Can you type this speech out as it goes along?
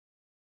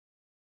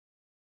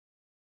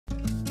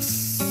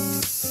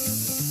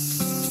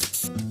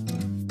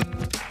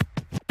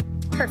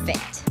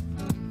Perfect.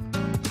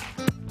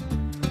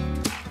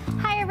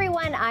 Hi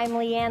everyone, I'm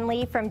Leanne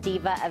Lee from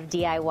Diva of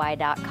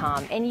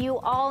DIY.com, and you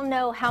all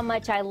know how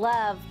much I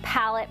love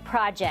palette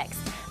projects.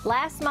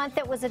 Last month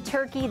it was a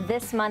turkey,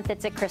 this month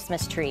it's a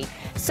Christmas tree.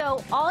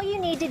 So all you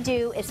need to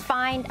do is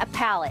find a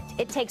palette.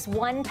 It takes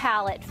one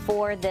palette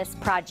for this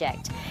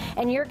project.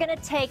 And you're going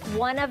to take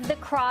one of the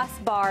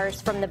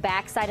crossbars from the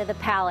back side of the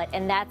palette,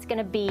 and that's going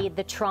to be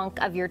the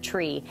trunk of your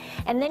tree.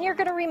 And then you're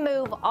going to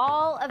remove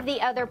all of the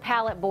other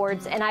palette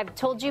boards, and I've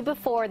told you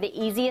before the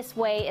easiest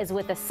way is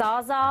with a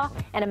Sawzall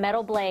and a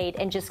metal blade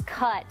and just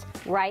cut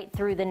right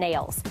through the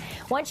nails.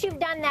 Once you've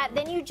done that,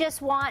 then you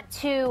just want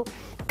to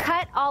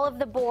cut all of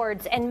the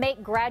boards and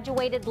make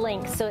graduated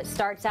lengths so it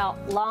starts out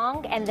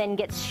long and then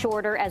gets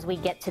shorter as we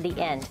get to the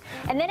end.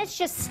 And then it's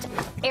just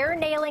air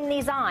nailing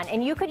these on,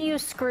 and you could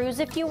use screws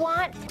if you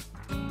want.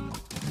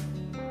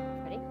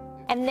 Ready?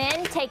 And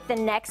then take the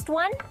next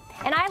one,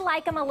 and I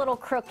like them a little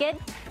crooked,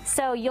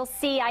 so you'll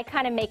see I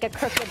kind of make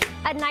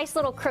a nice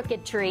little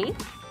crooked tree.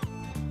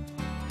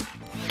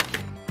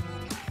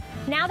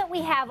 Now that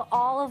we have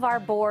all of our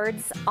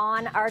boards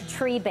on our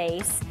tree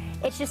base,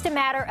 it's just a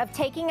matter of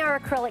taking our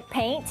acrylic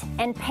paint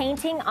and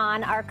painting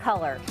on our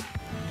color.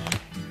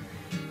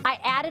 I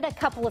added a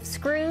couple of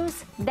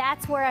screws.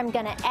 That's where I'm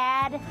going to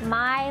add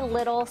my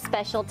little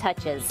special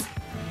touches.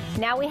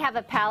 Now we have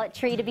a palette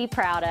tree to be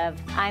proud of.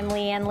 I'm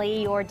Leanne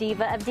Lee, your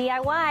Diva of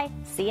DIY.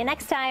 See you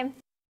next time.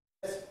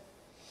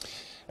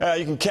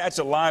 You can catch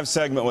a live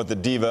segment with the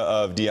Diva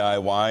of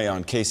DIY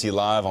on KC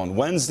Live on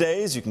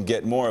Wednesdays. You can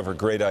get more of her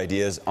great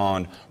ideas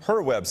on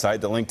her website.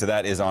 The link to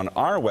that is on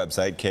our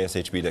website,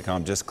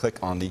 KSHB.com. Just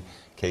click on the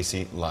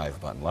KC Live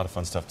button. A lot of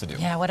fun stuff to do.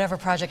 Yeah, whatever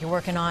project you're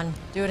working on,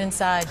 do it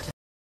inside.